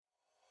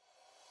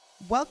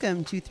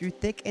Welcome to Through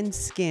Thick and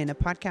Skin, a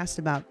podcast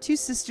about two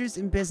sisters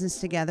in business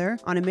together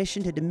on a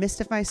mission to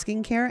demystify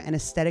skincare and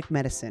aesthetic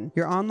medicine,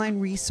 your online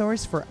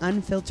resource for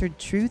unfiltered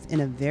truth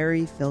in a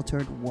very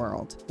filtered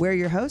world. We're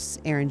your hosts,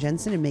 Erin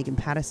Jensen and Megan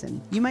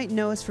Pattison. You might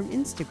know us from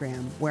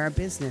Instagram, where our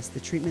business, The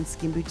Treatment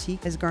Skin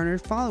Boutique, has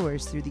garnered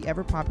followers through the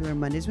ever-popular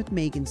Mondays with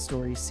Megan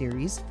Stories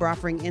series for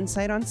offering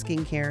insight on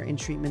skincare and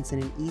treatments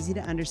in an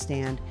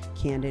easy-to-understand,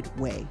 candid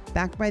way.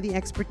 Backed by the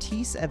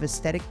expertise of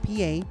aesthetic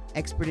PA,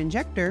 expert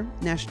injector,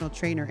 national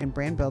trainer, and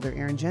brand builder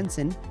Erin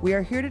Jensen, we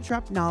are here to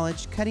drop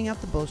knowledge, cutting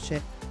out the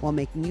bullshit while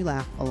making you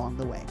laugh along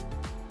the way.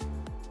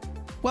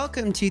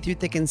 Welcome to Through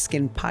Thick and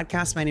Skin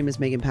podcast. My name is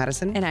Megan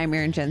Pattison. And I'm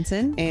Erin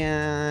Jensen.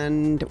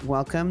 And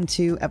welcome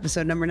to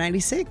episode number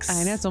 96.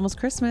 I know, it's almost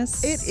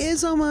Christmas. It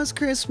is almost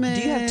Christmas.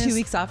 Do you have 2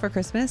 weeks off for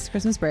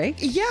Christmas break?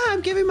 Yeah,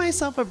 I'm giving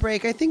myself a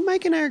break. I think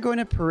Mike and I are going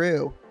to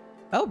Peru.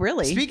 Oh,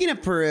 really? Speaking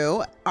of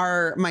Peru,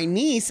 my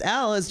niece,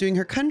 Elle, is doing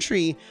her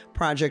country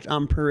project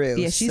on Peru.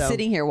 Yeah, she's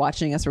sitting here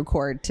watching us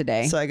record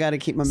today. So I got to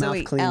keep my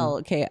mouth clean. Elle,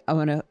 okay, I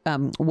want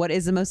to, what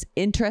is the most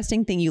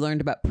interesting thing you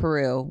learned about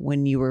Peru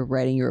when you were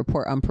writing your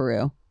report on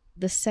Peru?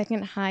 The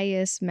second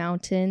highest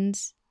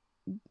mountains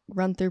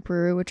run through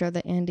Peru, which are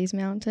the Andes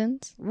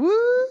Mountains.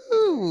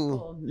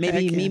 Woo!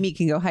 Maybe Mimi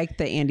can go hike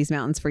the Andes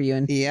Mountains for you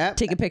and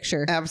take a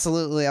picture.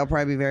 Absolutely. I'll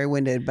probably be very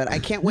winded, but I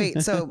can't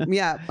wait. So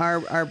yeah,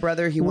 our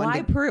brother, he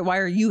wanted to... Peru? Why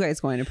are you guys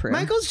going to Peru?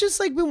 Michael's just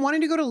like been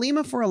wanting to go to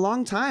Lima for a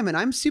long time, and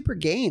I'm super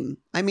game.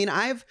 I mean,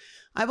 I've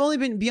only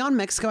been beyond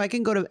Mexico. I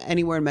can go to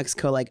anywhere in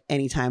Mexico like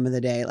any time of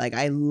the day. Like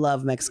I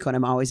love Mexico and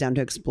I'm always down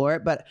to explore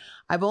it, but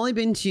I've only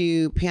been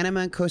to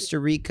Panama, Costa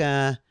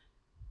Rica,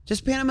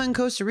 just Panama and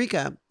Costa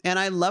Rica. And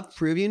I love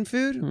Peruvian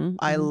food. Mm-hmm.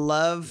 I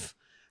love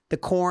the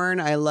corn.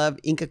 I love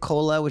Inca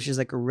Cola, which is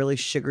like a really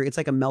sugary, it's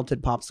like a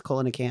melted popsicle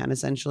in a can,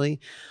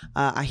 essentially.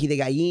 Ají de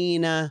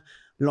gallina,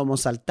 lomo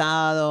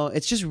saltado.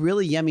 It's just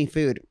really yummy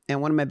food.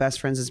 And one of my best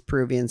friends is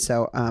Peruvian.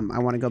 So I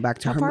want to go back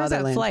to her motherland. How far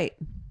is that flight?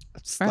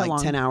 It's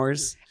like 10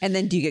 hours. And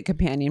then do you get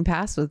companion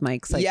pass with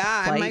Mike's flight?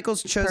 I'm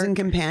Michael's chosen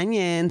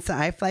companion, so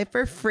I fly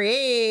for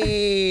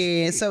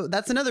free. So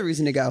that's another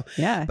reason to go.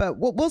 Yeah. But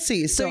we'll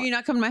see. So you're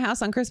not coming to my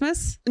house on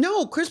Christmas?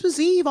 No, Christmas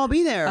Eve, I'll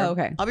be there. Oh,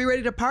 okay. I'll be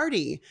ready to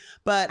party.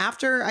 But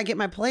after I get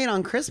my plane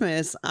on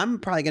Christmas, I'm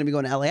probably going to be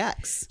going to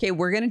LAX. Okay,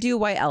 we're going to do a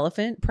white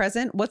elephant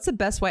present. What's the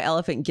best white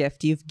elephant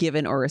gift you've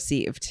given or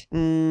received?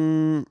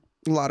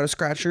 Lotto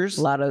scratchers.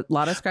 Lotto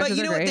scratchers. But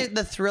you know what?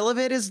 The thrill of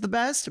it is the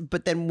best.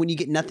 But then when you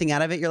get nothing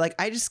out of it, you're like,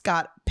 I just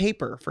got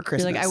paper for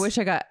Christmas. You're like, I wish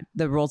I got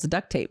the rolls of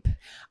duct tape.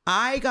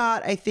 I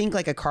got, I think,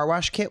 like a car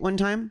wash kit one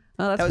time.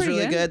 Oh, that was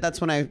really good. That's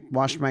when I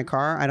washed my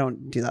car. I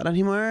don't do that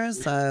anymore.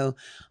 So,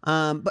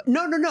 but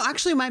no.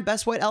 Actually, my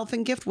best white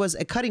elephant gift was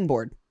a cutting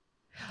board.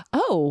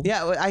 Oh.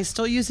 Yeah, I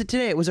still use it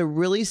today. It was a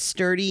really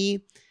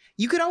sturdy...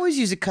 You could always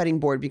use a cutting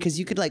board because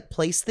you could like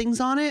place things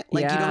on it.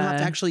 Like you don't have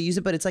to actually use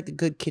it, but it's like a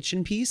good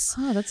kitchen piece.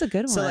 Oh, that's a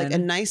good one. So like a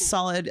nice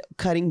solid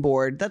cutting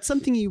board. That's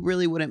something you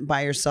really wouldn't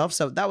buy yourself.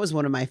 So that was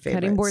one of my favorites.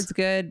 Cutting board's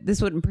good.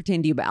 This wouldn't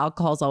pertain to you, but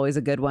alcohol's always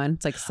a good one.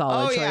 It's like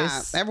solid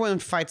choice. Yeah. Everyone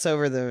fights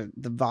over the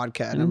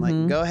vodka. And I'm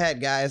like, go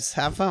ahead, guys.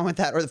 Have fun with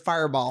that. Or the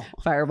Fireball.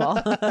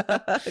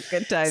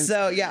 Good times.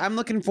 So yeah, I'm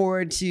looking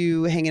forward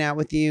to hanging out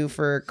with you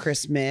for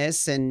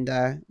Christmas. And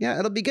yeah,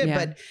 it'll be good.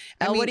 Yeah. But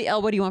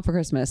Elle, what do you want for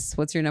Christmas?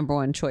 What's your number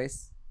one choice?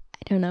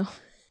 I don't know.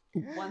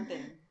 One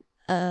thing.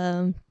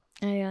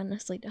 I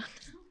honestly don't.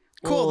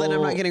 Cool. Then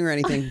I'm not getting her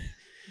anything.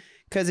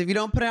 Because if you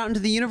don't put it out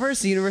into the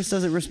universe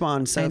doesn't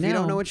respond. So if you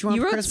don't know what you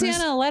want for Christmas. You wrote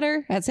Santa a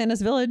letter at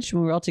Santa's Village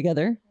when we were all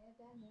together.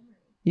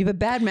 You have a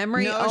bad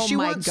memory? No, she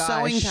wants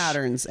sewing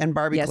patterns and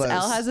Barbie clothes.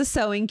 Yes, Elle has a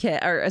sewing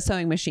kit or a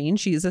sewing machine.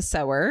 She's a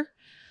sewer.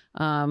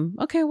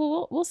 Okay,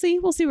 well, we'll see.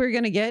 We'll see what we're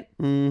going to get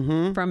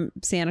from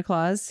Santa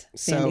Claus,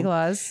 Sandy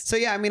Claus. So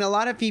yeah, I mean, a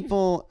lot of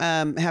people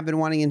have been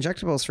wanting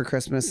injectables for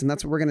Christmas, and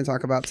that's what we're going to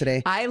talk about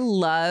today. I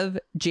love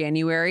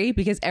January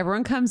because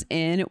everyone comes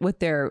in with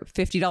their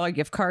 $50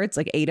 gift cards,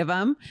 like 8 of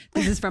them.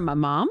 This is from my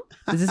mom.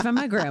 This is from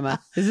my grandma.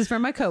 This is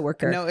from my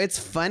coworker. No, it's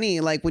funny.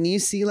 Like when you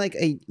see like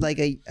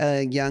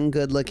a young,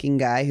 good looking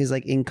guy who's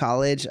like in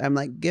college, I'm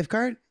like, gift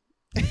card?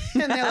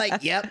 And they're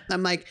like, yep.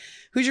 I'm like,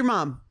 who's your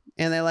mom?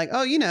 And they're like,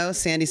 oh, you know,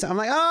 Sandy. So I'm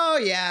like, oh,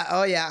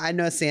 yeah, I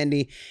know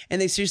Sandy.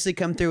 And they seriously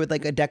come through with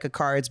like a deck of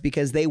cards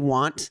because they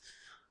want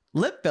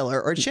lip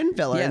filler or chin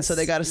filler. Yes. And so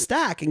they got to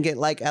stack and get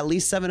like at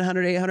least $700,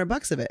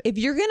 $800 of it. If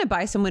you're going to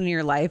buy someone in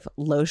your life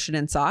lotion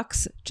and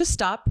socks, just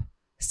stop,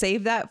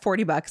 save that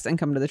 $40 and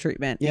come to the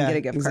treatment and get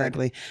a gift card.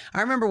 Exactly.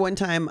 I remember one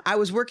time I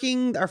was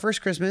working our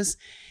first Christmas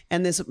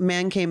and this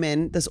man came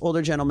in, this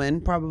older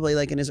gentleman, probably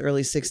like in his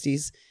early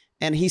 60s.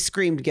 And he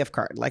screamed gift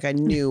card. Like I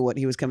knew what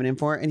he was coming in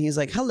for. And he's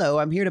like, hello,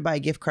 I'm here to buy a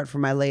gift card for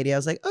my lady. I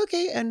was like,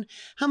 okay. And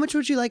how much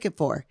would you like it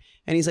for?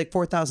 And he's like,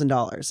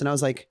 $4,000. And I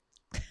was like,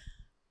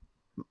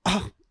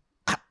 oh,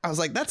 I was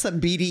like, that's a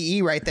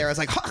BDE right there. I was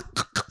like,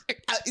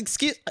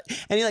 excuse.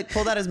 And he like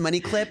pulled out his money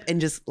clip and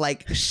just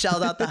like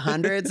shelled out the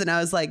hundreds. And I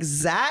was like,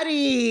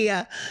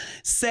 Zaddy,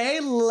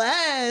 say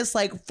less,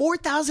 like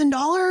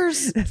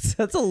 $4,000.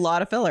 That's a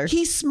lot of filler.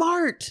 He's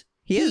smart.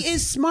 He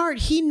is smart.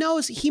 He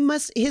knows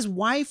his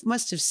wife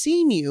must have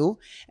seen you,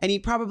 and he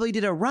probably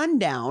did a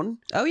rundown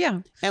Oh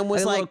yeah. and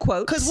was A little like,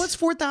 quote. because what's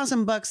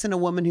 $4,000 in a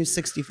woman who's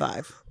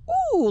 65?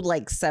 Ooh,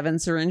 like 7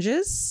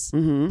 syringes.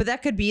 Mm-hmm. But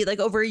that could be like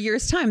over a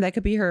year's time. That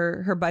could be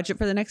her budget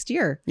for the next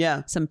year.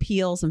 Yeah, Some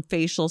peel, some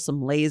facial,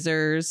 some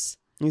lasers.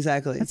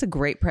 exactly. That's a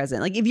great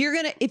present. Like if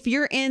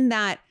you're in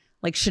that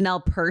like Chanel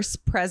purse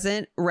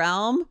present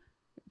realm,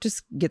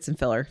 just get some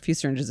filler, a few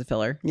syringes of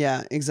filler.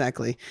 Yeah,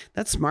 exactly.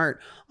 That's smart.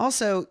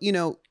 Also,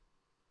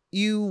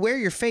 you wear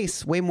your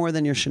face way more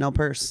than your Chanel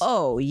purse.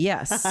 Oh,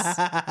 yes.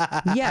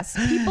 Yes.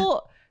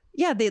 People,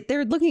 yeah,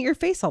 they're looking at your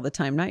face all the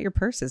time, not your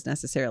purses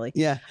necessarily.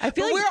 Yeah. I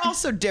feel But like we're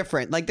also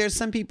different. Like there's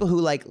some people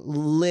who like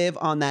live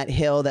on that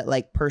hill that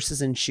like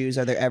purses and shoes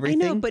are their everything.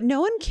 I know, but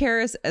no one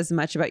cares as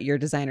much about your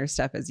designer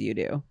stuff as you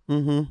do.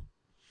 Mm-hmm.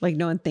 Like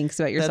no one thinks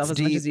about yourself That's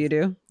as much deep. as you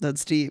do.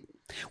 That's deep.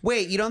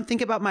 Wait, you don't think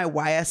about my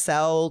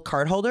YSL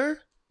card holder?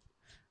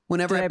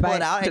 Whenever Did I I pull buy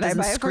it out, it? it Did I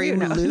doesn't buy it for you?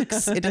 scream No.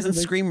 Luke's. It doesn't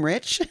scream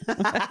rich.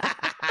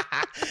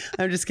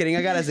 I'm just kidding.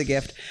 I got it as a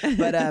gift.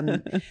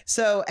 But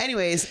so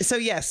anyways, so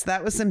yes,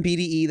 that was some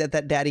BDE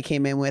that daddy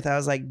came in with. I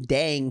was like,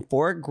 dang,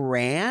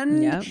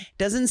 $4,000?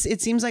 Yep.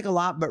 It seems like a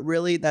lot, but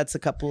really that's a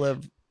couple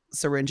of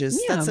syringes.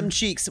 Yeah. That's some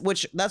cheeks,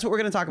 which that's what we're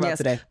going to talk about Yes.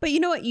 today. But you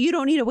know what? You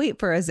don't need to wait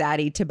for a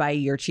Zaddy to buy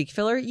your cheek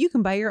filler. You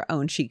can buy your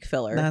own cheek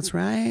filler. That's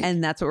right.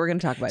 And that's what we're going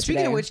to talk about Speaking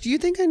today. of which, do you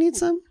think I need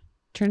some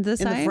turn to the in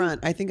side. the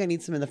front? I think I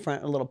need some in the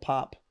front, a little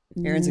pop.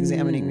 Erin's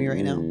examining me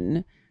right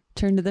now.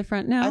 Turn to the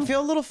front now. I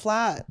feel a little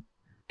flat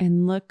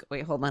and look.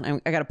 Wait, hold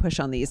on. I got to push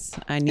on these.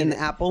 I need in to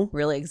the apple.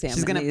 really examine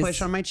She's going to these.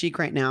 push on my cheek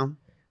right now.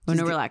 Oh,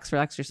 no, relax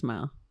your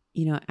smile.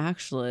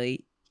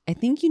 Actually, I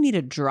think you need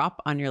a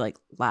drop on your like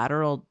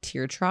lateral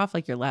tear trough,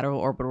 like your lateral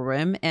orbital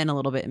rim, and a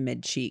little bit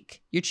mid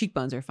cheek. Your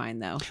cheekbones are fine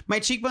though. My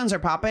cheekbones are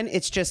popping.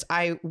 It's just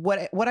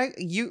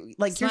you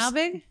like Smile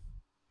big.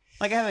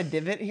 like I have a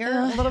divot here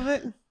a little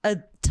bit. A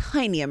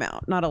tiny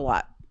amount, not a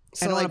lot.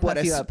 So I don't like wanna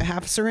puff you a up.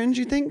 half syringe,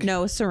 you think?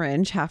 No, a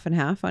syringe, half and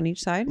half on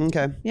each side.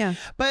 Okay. Yeah.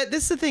 But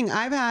this is the thing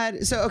I've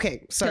had. So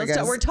okay, sorry So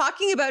guys. we're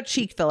talking about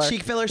cheek filler.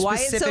 Cheek filler Why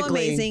it's so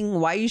specifically. amazing,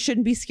 why you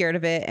shouldn't be scared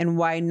of it, and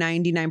why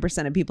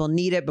 99% of people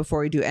need it before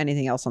we do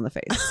anything else on the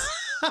face.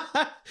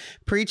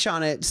 Preach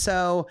on it.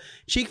 So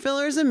cheek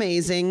filler is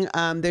amazing.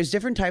 There's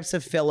different types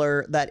of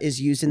filler that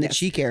is used in the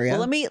cheek area.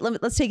 Well,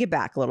 let's take it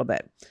back a little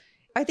bit.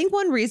 I think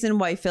one reason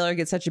why filler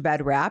gets such a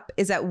bad rap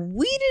is that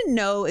we didn't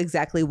know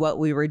exactly what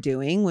we were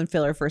doing when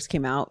filler first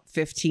came out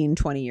 15,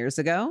 20 years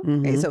ago.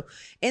 Okay, so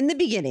in the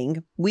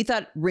beginning, we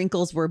thought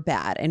wrinkles were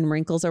bad, and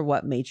wrinkles are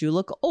what made you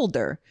look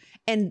older.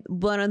 And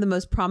one of the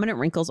most prominent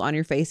wrinkles on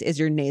your face is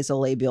your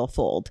nasolabial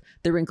fold,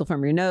 the wrinkle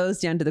from your nose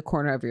down to the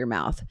corner of your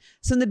mouth.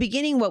 So in the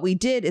beginning, what we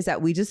did is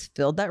that we just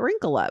filled that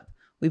wrinkle up.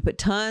 We put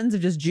tons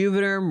of just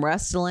Juvederm,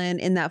 Restylane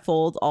in that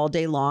fold all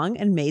day long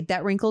and made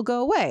that wrinkle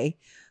go away.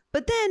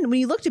 But then when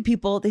you looked at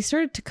people, they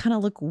started to kind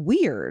of look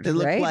weird. They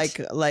look right?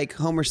 like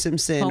Homer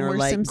Simpson or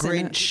like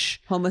Grinch.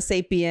 Homo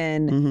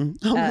sapien.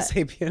 Homo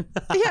sapien.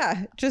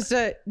 Yeah, just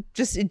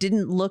it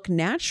didn't look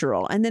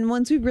natural. And then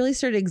once we really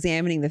started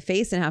examining the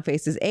face and how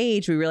faces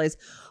age, we realized,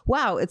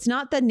 wow, it's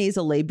not that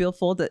nasolabial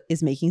fold that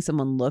is making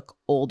someone look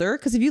older.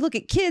 Because if you look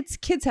at kids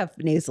have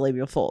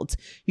nasolabial folds.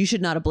 You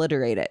should not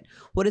obliterate it.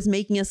 What is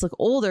making us look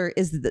older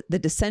is the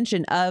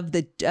descension of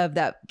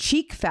that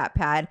cheek fat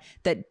pad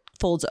that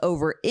folds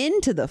over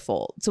into the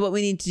fold. So what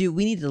we need to do,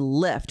 we need to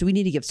lift. We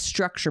need to give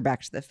structure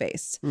back to the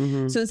face.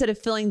 So instead of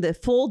filling the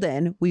fold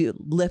in, we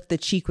lift the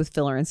cheek with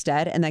filler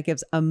instead, and that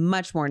gives a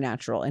much more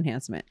natural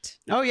enhancement.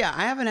 Oh yeah,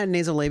 I haven't had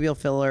nasolabial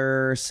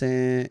filler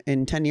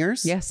in 10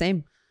 years. Yeah,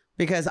 same.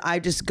 Because I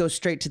just go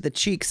straight to the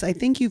cheeks. I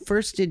think you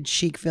first did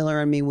cheek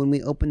filler on me when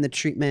we opened the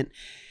treatment,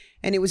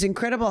 and it was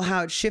incredible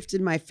how it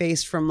shifted my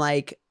face from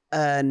like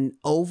an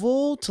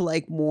oval to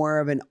like more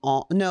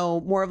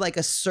of like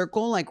a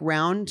circle, like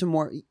round to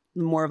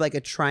more of like a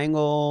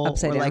triangle,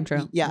 Upside or down like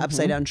triangle.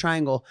 upside down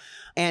triangle.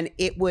 And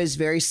it was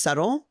very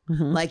subtle.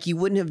 Like you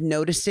wouldn't have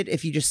noticed it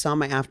if you just saw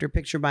my after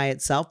picture by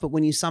itself. But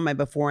when you saw my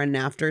before and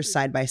after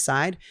side by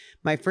side,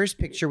 my first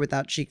picture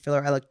without cheek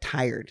filler, I looked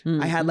tired.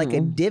 I had like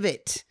a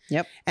divot.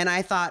 Yep. And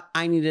I thought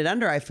I needed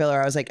under eye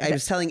filler. I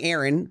was telling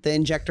Erin, the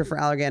injector for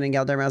Allergan and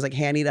Galderma, I was like,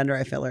 hey, I need under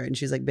eye filler. And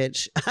she's like,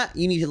 bitch,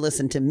 you need to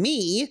listen to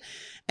me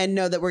and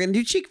know that we're going to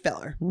do cheek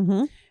filler.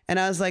 And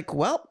I was like,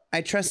 well,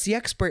 I trust the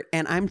expert.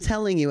 And I'm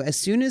telling you, as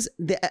soon as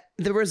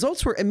the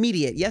results were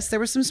immediate, yes, there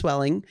was some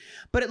swelling,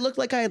 but it looked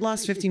like I had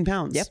lost 15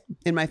 pounds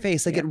in my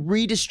face. Like it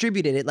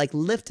redistributed, it like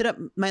lifted up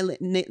my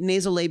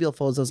nasolabial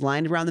folds, those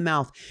lined around the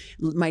mouth,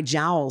 my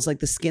jowls, like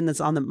the skin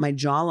that's on my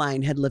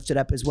jawline had lifted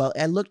up as well.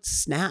 I looked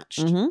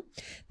snatched.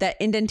 That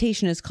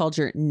indentation is called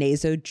your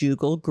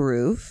nasojugal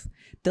groove,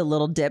 the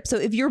little dip. So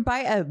if you're by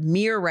a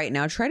mirror right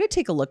now, try to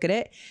take a look at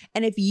it.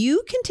 And if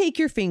you can take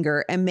your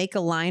finger and make a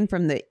line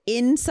from the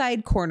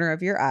inside corner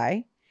of your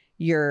eye,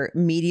 your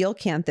medial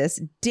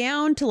canthus,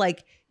 down to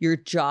like your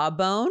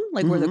jawbone,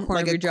 like where the corner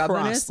Like of your a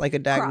jawbone cross, is. like a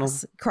diagonal.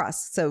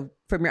 Cross. So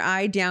from your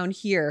eye down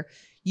here,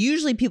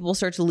 usually people will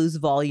start to lose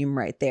volume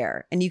right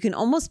there. And you can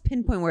almost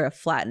pinpoint where a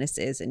flatness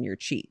is in your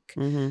cheek.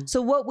 Mm-hmm.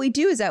 So what we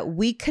do is that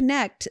we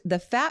connect the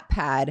fat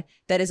pad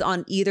that is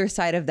on either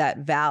side of that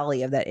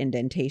valley of that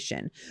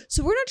indentation.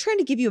 So we're not trying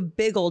to give you a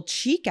big old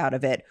cheek out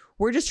of it.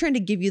 We're just trying to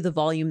give you the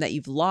volume that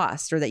you've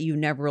lost or that you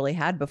never really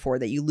had before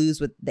that you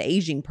lose with the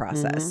aging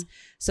process. Mm-hmm.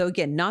 So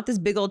again, not this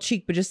big old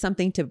cheek, but just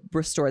something to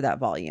restore that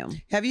volume.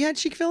 Have you had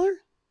cheek filler?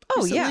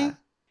 Oh, recently? yeah.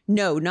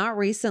 No, not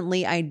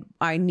recently.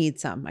 I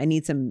need some. I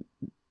need some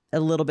a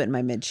little bit in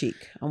my mid cheek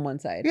on one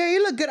side. Yeah,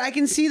 you look good. I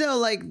can see though,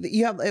 like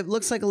you have. It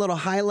looks like a little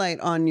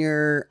highlight on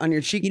your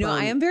cheekbone. You know,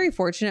 I am very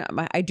fortunate.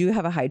 I do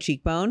have a high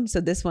cheekbone,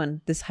 so this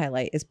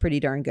highlight is pretty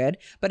darn good.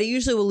 But I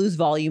usually will lose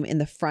volume in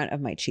the front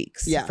of my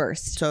cheeks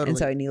first, totally. And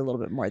so I need a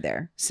little bit more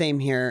there. Same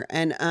here.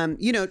 And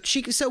you know,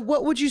 cheek. So,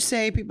 what would you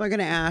say? People are going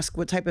to ask,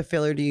 what type of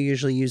filler do you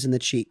usually use in the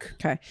cheek?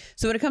 Okay,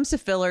 so when it comes to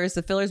fillers,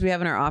 the fillers we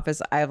have in our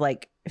office, I have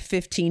like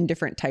 15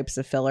 different types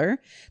of filler.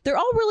 They're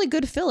all really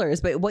good fillers,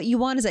 but what you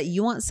want is that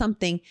you want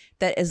something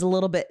that is a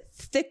little bit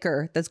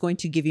thicker that's going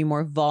to give you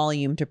more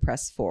volume to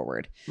press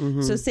forward.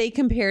 Mm-hmm. So say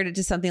compared it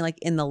to something like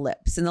in the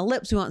lips. In the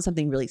lips, we want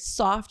something really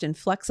soft and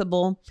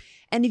flexible.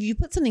 And if you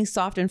put something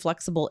soft and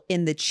flexible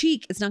in the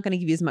cheek, it's not going to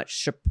give you as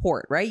much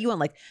support, right? You want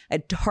like a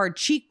hard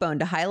cheekbone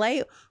to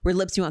highlight, where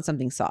lips, you want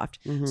something soft.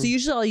 Mm-hmm. So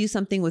usually I'll use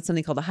something with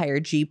something called a higher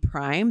G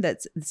prime.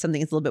 That's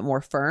something that's a little bit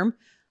more firm.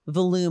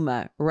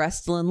 Voluma,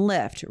 Restylane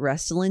Lift,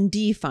 Restylane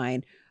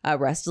Define,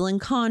 Restylane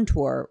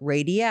Contour,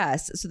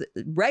 Radiesse. So the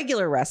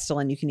regular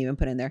Restylane you can even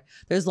put in there.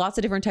 There's lots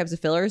of different types of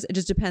fillers. It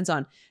just depends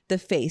on the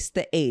face,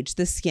 the age,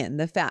 the skin,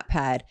 the fat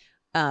pad,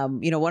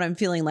 you know, what I'm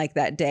feeling like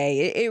that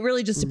day. It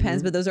really just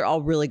depends, but those are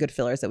all really good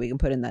fillers that we can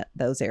put in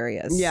those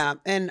areas. Yeah.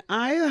 And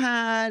I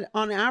had,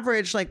 on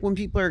average, like when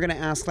people are going to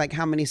ask, like,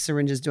 how many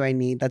syringes do I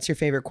need? That's your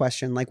favorite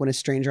question. Like when a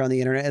stranger on the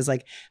internet is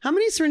like, how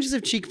many syringes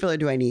of cheek filler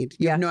do I need?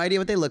 You have no idea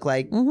what they look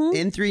like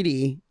in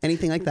 3D,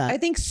 anything like that. I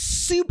think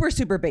super,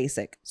 super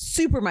basic,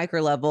 super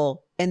micro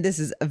level. And this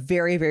is a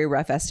very, very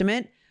rough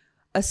estimate,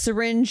 a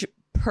syringe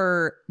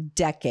per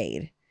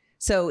decade.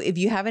 So if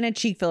you haven't had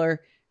cheek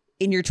filler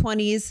in your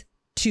 20s,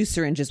 2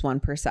 syringes, 1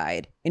 per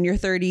side. In your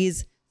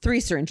 30s, 3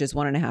 syringes,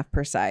 1.5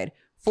 per side.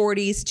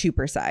 40s, 2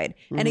 per side.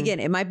 And again,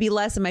 it might be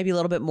less, it might be a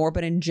little bit more,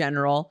 but in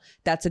general,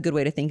 that's a good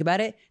way to think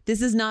about it.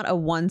 This is not a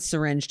 1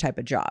 syringe type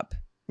of job.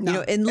 No, you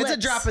know, in it's lips, a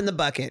drop in the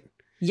bucket.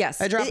 Yes.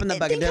 A drop in the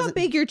bucket. Think how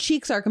big your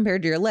cheeks are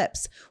compared to your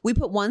lips. We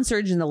put 1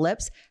 syringe in the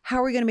lips. How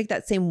are we going to make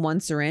that same 1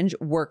 syringe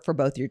work for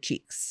both your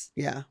cheeks?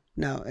 Yeah.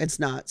 No, it's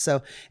not. So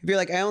if you're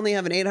like, I only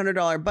have an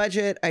 $800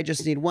 budget, I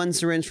just need 1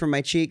 syringe for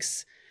my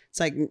cheeks. It's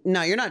like,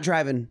 no, you're not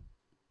driving.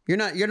 You're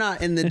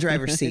not in the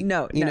driver's seat.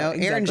 No, Aaron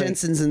exactly.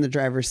 Jensen's in the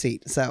driver's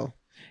seat. So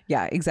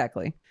yeah,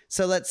 exactly.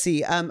 So let's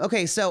see.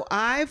 Okay, so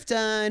I've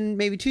done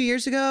maybe 2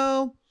 years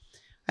ago.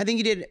 I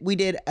think we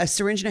did a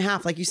syringe and a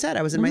half. Like you said,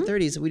 I was in my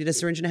 30s. We did a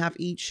syringe and a half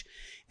each.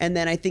 And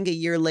then I think a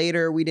year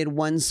later, we did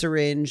 1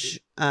 syringe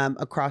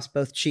across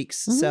both cheeks.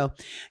 So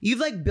you've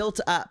like built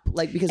up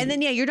like because. And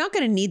then, you're not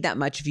going to need that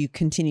much if you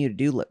continue to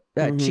do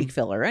cheek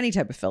filler or any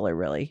type of filler,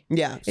 really.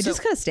 Yeah. It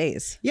just kind of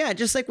stays. Yeah.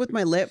 Just like with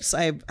my lips,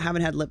 I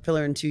haven't had lip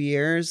filler in 2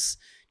 years.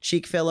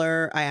 Cheek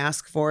filler, I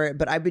ask for it,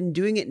 but I've been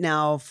doing it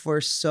now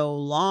for so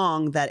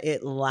long that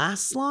it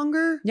lasts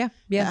longer. Yeah.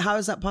 How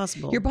is that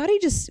possible? Your body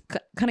just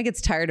kind of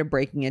gets tired of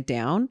breaking it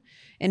down.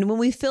 And when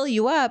we fill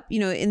you up, you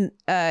know, in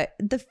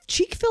the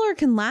cheek filler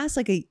can last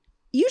like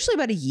usually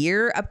about a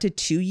year up to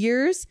 2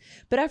 years.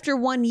 But after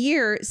 1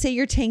 year, say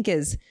your tank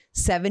is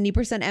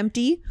 70%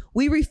 empty,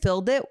 we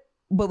refilled it,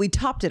 but we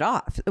topped it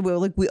off.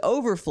 We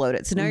overflowed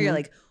it. So now you're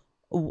like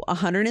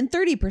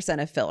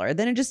 130% of filler.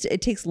 Then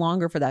it takes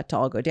longer for that to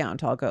all go down,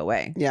 to all go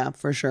away. Yeah,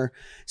 for sure.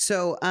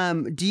 So,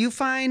 do you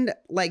find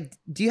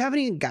do you have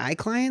any guy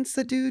clients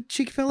that do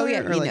cheek filler?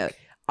 Oh yeah,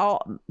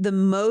 the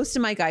most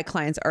of my guy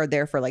clients are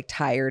there for like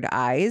tired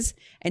eyes,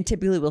 and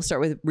typically we'll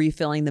start with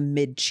refilling the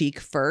mid cheek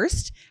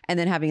first, and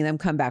then having them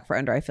come back for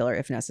under eye filler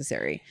if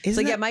necessary.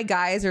 My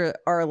guys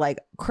are like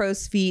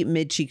crow's feet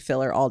mid cheek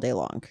filler all day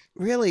long.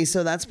 Really?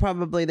 So that's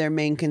probably their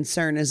main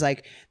concern is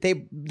like they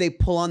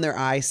pull on their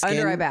eye skin,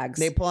 under eye bags.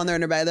 They pull on their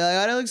under bag. They're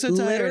like, I don't look so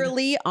tired.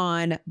 Literally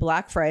on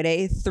Black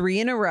Friday,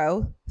 3 in a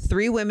row,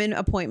 3 women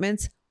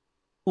appointments.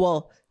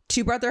 Well,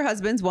 2 brought their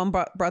husbands, 1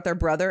 brought their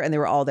brother, and they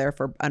were all there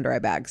for under eye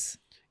bags.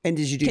 And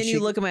did you do? Can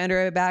you look at my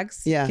under eye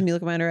bags? Yeah. Can you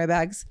look at my under eye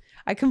bags?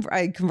 I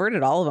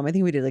converted all of them. I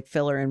think we did like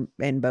filler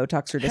and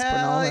Botox or Dysprinol.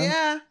 Hell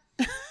yeah.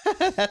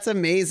 That's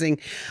amazing.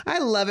 I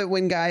love it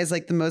when guys,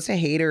 like the most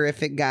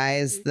haterific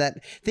guys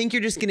that think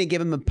you're just going to give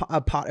them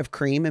a pot of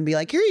cream and be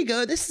like, here you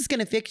go. This is going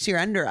to fix your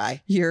under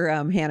eye. Your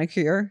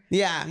Hanicure.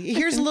 Yeah.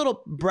 Here's a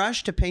little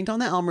brush to paint on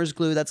the Elmer's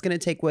glue. That's going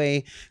to take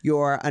away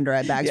your under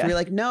eye bags. Yeah. We're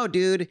like, no,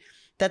 dude.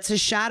 That's a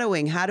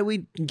shadowing. How do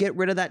we get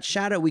rid of that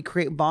shadow? We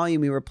create volume.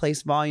 We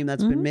replace volume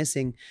that's been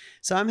missing.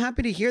 So I'm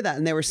happy to hear that.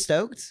 And they were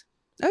stoked.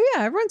 Oh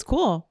yeah, everyone's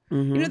cool.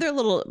 You know, they're a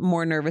little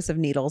more nervous of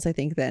needles, I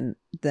think, than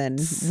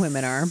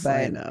women are. But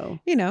I know.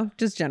 You know,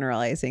 just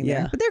generalizing Yeah.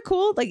 there. But they're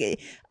cool. Like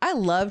I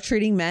love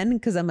treating men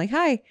because I'm like,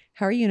 hi,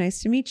 how are you?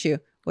 Nice to meet you.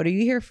 What are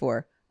you here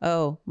for?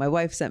 Oh, my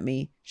wife sent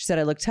me She said,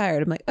 I look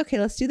tired. I'm like, okay,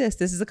 let's do this.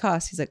 This is the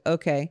cost. He's like,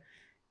 okay.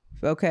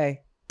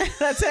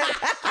 That's it.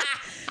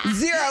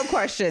 0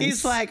 questions.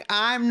 He's like,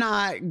 I'm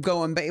not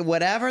going, but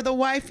whatever the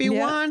wifey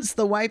wants,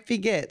 the wifey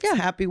gets. Yeah.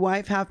 Happy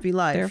wife, happy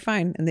life. They're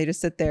fine. And they just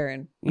sit there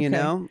and, You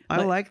know, I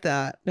like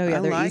that. Oh, yeah,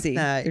 I they're like easy.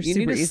 that. They're You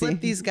need super to slip easy.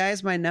 these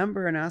guys my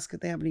number and ask if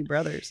they have any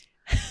brothers.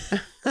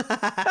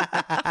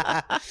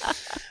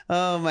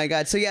 Oh my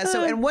God. So yeah.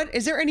 So, and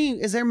is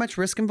there much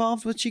risk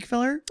involved with cheek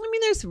filler? I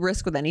mean, there's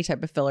risk with any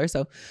type of filler.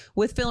 So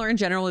with filler in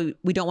general,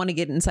 we don't want to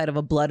get inside of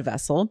a blood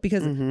vessel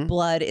because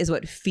blood is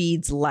what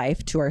feeds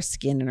life to our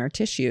skin and our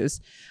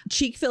tissues.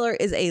 Cheek filler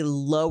is a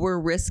lower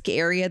risk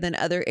area than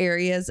other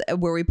areas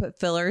where we put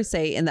filler,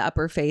 say in the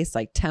upper face,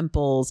 like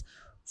temples,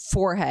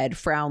 forehead,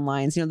 frown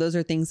lines. You know, those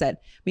are things that,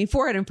 I mean,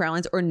 forehead and frown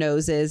lines or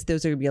noses,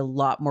 those are going to be a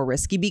lot more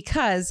risky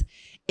because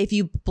if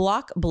you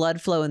block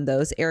blood flow in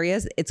those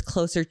areas, it's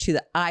closer to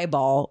the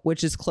eyeball,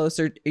 which is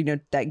closer, you know,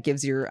 that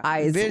gives your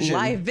eyes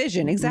live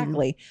vision.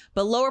 Exactly.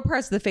 But lower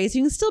parts of the face,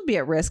 you can still be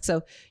at risk.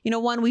 So, you know,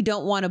 one, we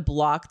don't want to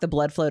block the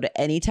blood flow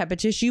to any type of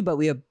tissue, but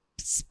we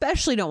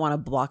especially don't want to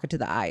block it to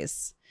the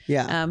eyes.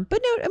 Yeah.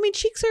 But no, I mean,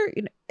 cheeks are,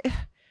 you know,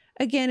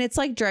 again, it's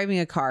like driving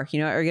a car. You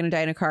know, are you going to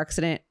die in a car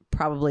accident?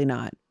 Probably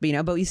not, but, you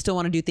know, but we still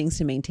want to do things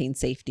to maintain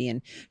safety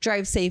and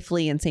drive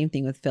safely. And same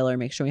thing with filler,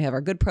 make sure we have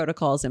our good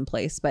protocols in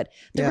place, but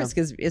the risk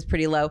is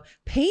pretty low.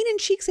 Pain in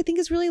cheeks, I think,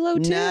 is really low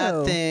too.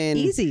 Nothing.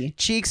 Easy.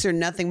 Cheeks are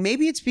nothing.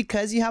 Maybe it's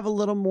because you have a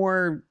little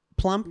more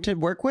plump to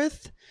work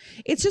with.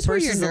 It's just where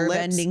your versus the nerve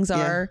lips. endings Yeah.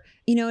 are.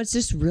 You know, it's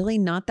just really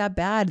not that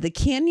bad. The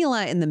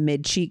cannula in the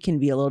mid cheek can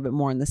be a little bit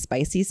more on the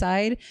spicy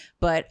side,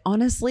 but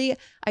honestly,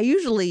 I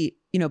usually,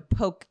 you know,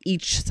 poke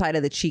each side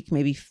of the cheek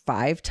maybe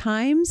 5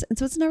 times. And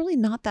so it's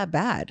not that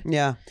bad.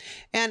 Yeah.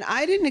 And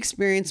I didn't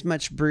experience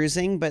much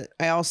bruising, but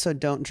I also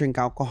don't drink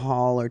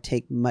alcohol or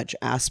take much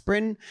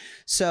aspirin.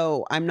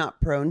 So I'm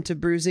not prone to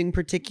bruising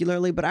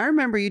particularly. But I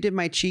remember you did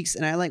my cheeks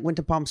and I went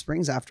to Palm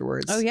Springs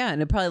afterwards. Oh yeah. And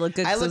it probably looked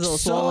good. I 'cause it was looked a little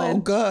so swollen.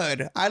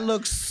 good. I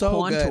looked so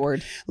Contoured.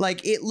 good.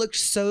 Like it looked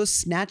so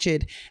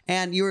snatched.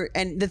 And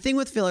the thing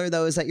with filler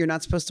though is that you're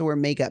not supposed to wear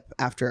makeup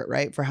after it,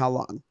 right? For how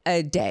long?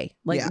 A day,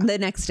 like Yeah. the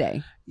next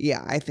day.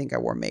 Yeah, I think I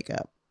wore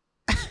makeup.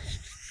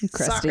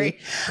 Crusty.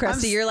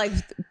 Sorry. You're like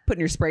putting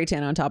your spray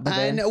tan on top of it.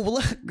 I know. Well,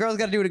 look, girls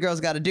got to do what a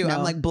girl's got to do. No.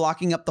 I'm like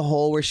blocking up the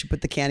hole where she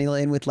put the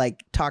cannula in with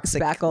like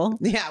toxic Spackle.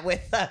 Yeah,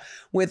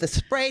 with a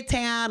spray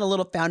tan, a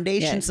little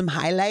foundation, Yeah. some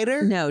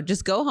highlighter. No,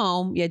 just go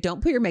home. Yeah,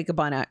 don't put your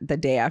makeup on the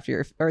day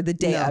after the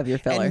day No. of your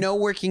filler. And no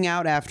working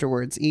out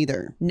afterwards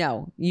either.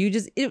 No, you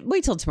just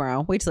wait till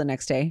tomorrow. Wait till the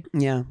next day.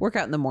 Yeah, Work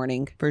out in the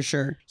morning. for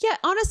sure. Yeah,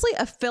 honestly,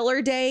 a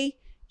filler day,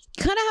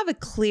 kind of have a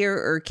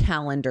clearer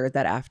calendar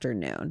that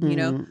afternoon. You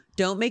know,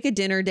 don't make a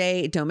dinner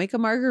date. Don't make a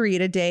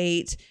margarita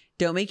date.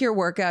 Don't make your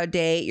workout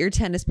date, your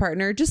tennis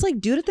partner. Just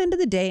like do it at the end of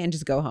the day and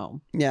just go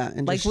home. Yeah,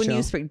 and Like just when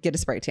chill. you get a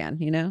spray tan,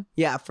 you know?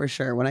 Yeah, for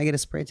sure. When I get a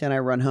spray tan, I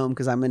run home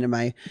because I'm into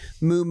my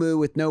moo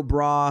with no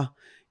bra.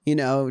 You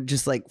know,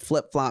 just like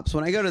flip flops.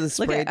 When I go to the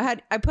Look, spray,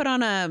 I put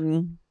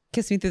on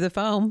Kiss Me Through the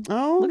Foam.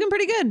 oh, Looking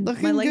pretty good.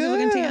 My legs are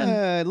looking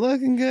tan.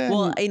 Looking good.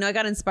 Well, you know, I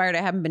got inspired.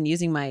 I haven't been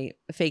using my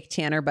fake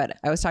tanner, but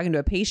I was talking to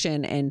a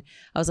patient and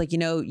I was like, you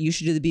know, you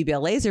should do the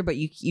BBL laser, but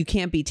you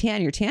can't be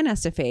tan. Your tan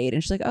has to fade.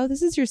 And she's like, oh,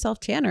 this is your self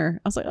tanner.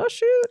 I was like, oh,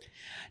 shoot.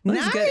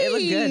 Nice. Good. It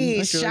looked good. It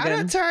looked really Shout good.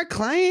 out to our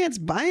clients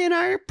buying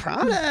our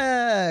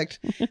product.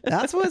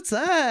 That's what's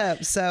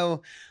up.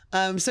 So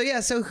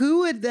who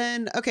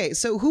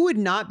would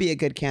not be a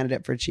good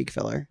candidate for cheek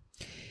filler?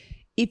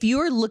 If you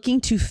are looking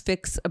to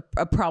fix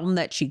a problem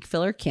that cheek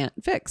filler can't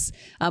fix,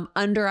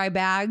 under eye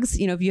bags,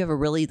 you know, if you have a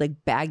really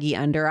like baggy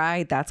under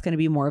eye, that's going to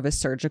be more of a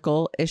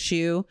surgical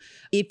issue.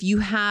 If you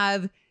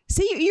have,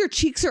 say your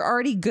cheeks are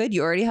already good,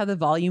 you already have the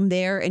volume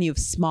there and you have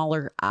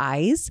smaller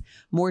eyes,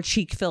 more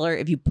cheek filler,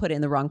 if you put it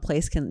in the wrong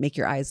place, can make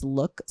your eyes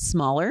look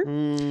smaller.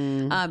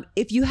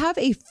 If you have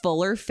a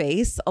fuller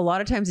face, a lot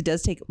of times it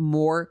does take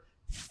more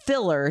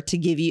filler to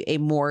give you a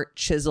more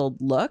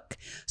chiseled look.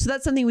 So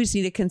that's something we just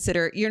need to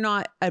consider. You're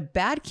not a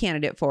bad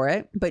candidate for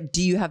it, but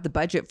do you have the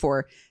budget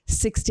for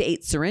 6 to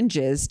 8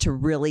 syringes to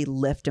really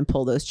lift and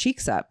pull those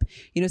cheeks up?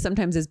 You know,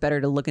 sometimes it's better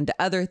to look into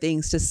other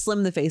things to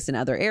slim the face in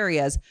other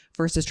areas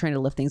versus trying to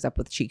lift things up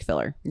with cheek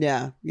filler.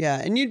 Yeah.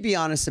 Yeah. And you'd be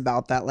honest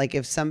about that. Like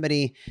if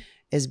somebody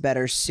is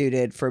better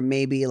suited for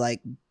maybe like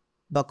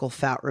buccal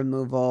fat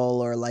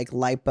removal or like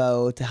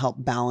lipo to help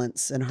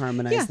balance and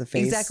harmonize the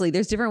face. Exactly.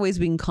 There's different ways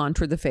we can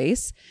contour the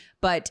face,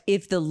 but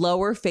if the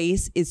lower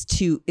face is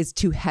too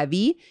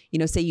heavy, you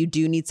know, say you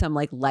do need some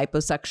like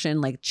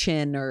liposuction, like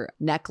chin or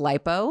neck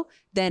lipo,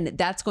 then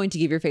that's going to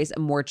give your face a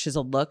more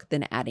chiseled look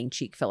than adding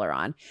cheek filler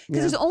on.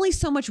 Because there's only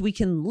so much we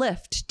can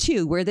lift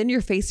too, where then your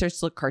face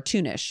starts to look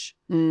cartoonish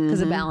because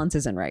the balance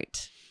isn't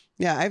right.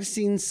 Yeah. I've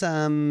seen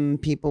some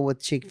people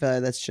with cheek filler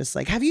that's just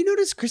like, have you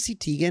noticed Chrissy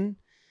Teigen?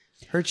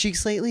 Her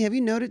cheeks lately? Have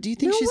you noticed? Do you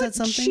think she's had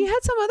something? She had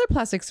some other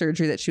plastic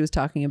surgery that she was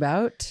talking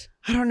about.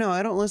 I don't know.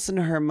 I don't listen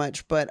to her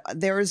much, but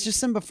there was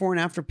just some before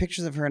and after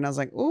pictures of her, and I was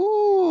like,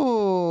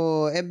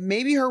 ooh,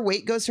 maybe her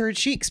weight goes to her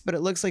cheeks, but it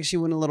looks like she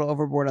went a little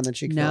overboard on the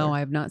cheek filler. No, I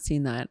have not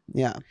seen that.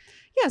 Yeah.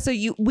 Yeah, so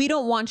we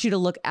don't want you to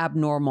look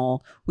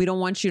abnormal. We don't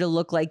want you to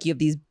look like you have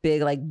these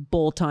big like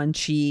bolt-on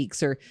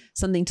cheeks or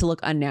something to look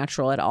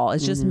unnatural at all.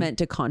 It's just meant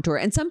to contour.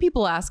 And some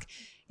people ask,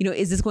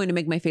 is this going to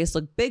make my face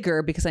look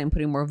bigger because I'm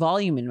putting more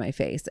volume in my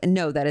face? And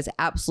no, that is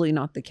absolutely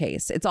not the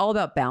case. It's all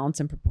about balance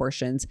and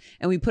proportions,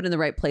 and we put in the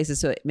right places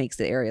so it makes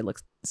the area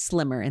look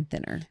slimmer and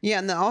thinner. Yeah,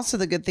 and also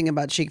the good thing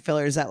about cheek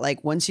filler is that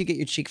like once you get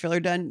your cheek filler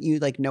done, you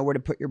like know where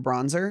to put your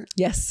bronzer.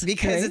 Yes,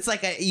 because it's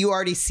like you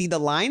already see the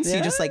line, so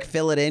you just like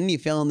fill it in. You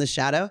fill in the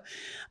shadow.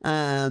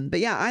 But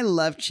yeah, I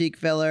love cheek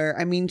filler.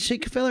 I mean,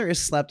 cheek filler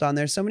is slept on.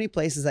 There's so many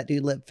places that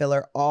do lip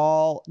filler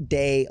all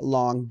day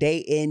long, day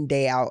in,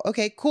 day out.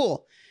 Okay,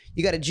 cool.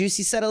 You got a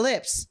juicy set of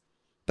lips,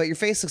 but your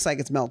face looks like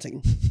it's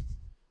melting.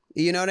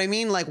 You know what I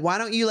mean? Like, why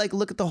don't you like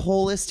look at the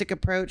holistic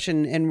approach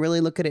and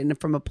really look at it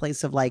from a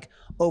place of like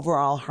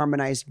overall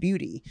harmonized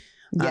beauty?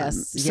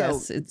 Yes.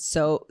 It's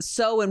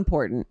so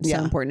important.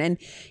 So important. And,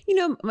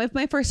 if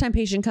my first time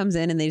patient comes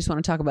in and they just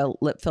want to talk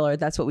about lip filler,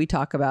 that's what we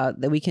talk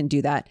about, that we can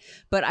do that.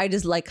 But I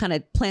just like kind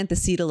of plant the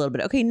seed a little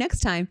bit. Okay,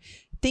 next time,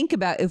 think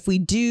about if we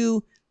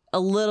do a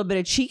little bit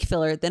of cheek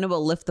filler, then it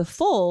will lift the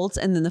folds,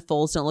 and then the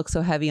folds don't look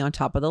so heavy on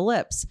top of the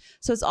lips.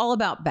 So it's all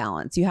about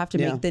balance. You have to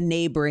make the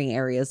neighboring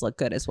areas look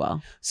good as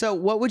well. So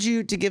what would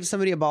you, to give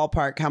somebody a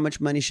ballpark, how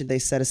much money should they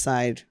set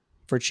aside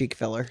for cheek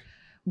filler?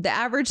 The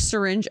average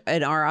syringe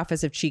in our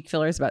office of cheek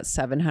filler is about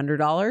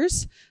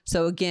 $700.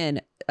 So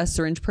again, a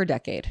syringe per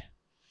decade.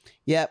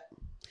 Yep.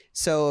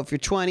 So if you're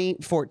 20,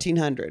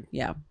 $1,400.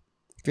 Yeah.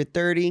 If you're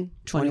 30,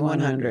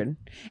 $2,100.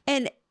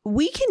 And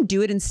we can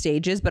do it in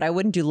stages, but I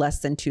wouldn't do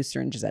less than 2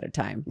 syringes at a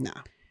time.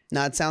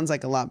 No, it sounds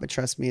like a lot, but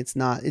trust me, it's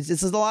not.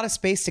 It's a lot of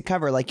space to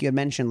cover, like you had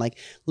mentioned, like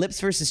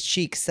lips versus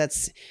cheeks.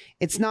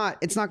 It's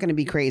not going to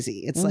be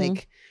crazy. It's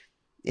like,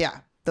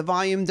 the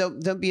volume.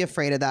 Don't be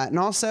afraid of that. And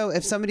also,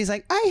 if somebody's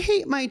like, I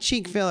hate my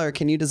cheek filler,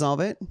 can you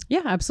dissolve it?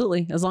 Yeah,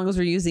 absolutely. As long as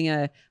we're using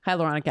a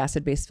hyaluronic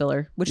acid based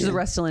filler, which is the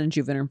Restylane and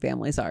Juvederm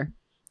families are.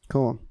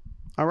 Cool.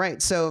 All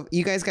right, so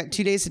you guys got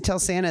 2 days to tell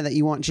Santa that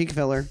you want cheek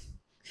filler.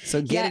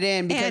 So get it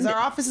in, because our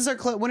offices are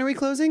closed. When are we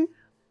closing?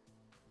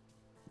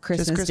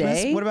 Christmas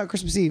Day. What about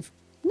Christmas Eve?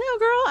 No,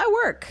 girl, I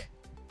work.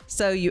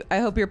 So I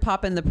hope you're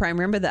popping the prime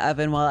rib in the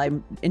oven while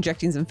I'm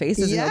injecting some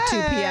faces until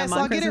 2 p.m. on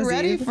I'll Christmas get it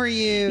ready Eve. for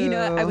you.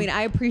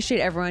 I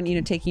appreciate everyone,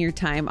 taking your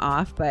time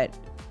off, but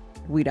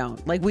we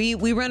don't. Like we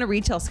run a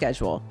retail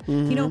schedule.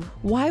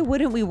 Why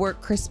wouldn't we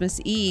work Christmas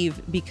Eve?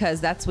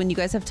 Because that's when you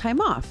guys have time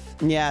off.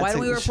 Yeah. Why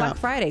don't we work Black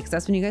Friday? Because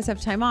that's when you guys have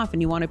time off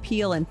and you want to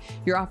peel and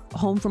you're off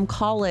home from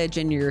college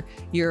and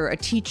you're a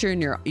teacher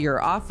and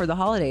you're off for the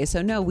holidays.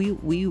 So no,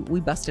 we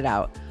bust it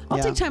out.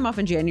 I'll take time off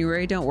in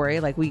January. Don't worry.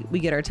 Like we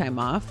get our time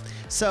off.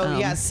 So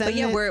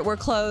we're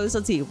closed.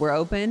 Let's see. We're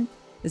open.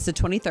 It's the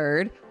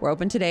 23rd. We're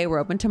open today. We're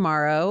open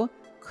tomorrow.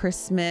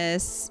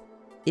 Christmas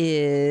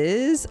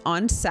is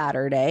on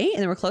Saturday,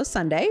 and then we're closed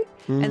Sunday,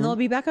 and then we'll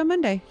be back on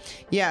Monday.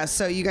 Yeah,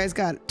 so you guys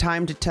got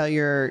time to tell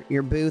your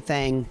boo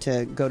thing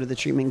to go to the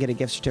treatment and get a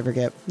gift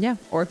certificate. Yeah,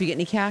 or if you get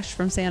any cash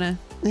from Santa,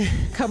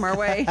 come our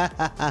way.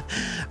 All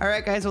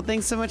right, guys. Well,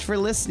 thanks so much for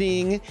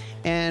listening,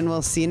 and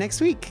we'll see you next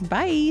week.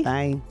 Bye.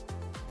 Bye.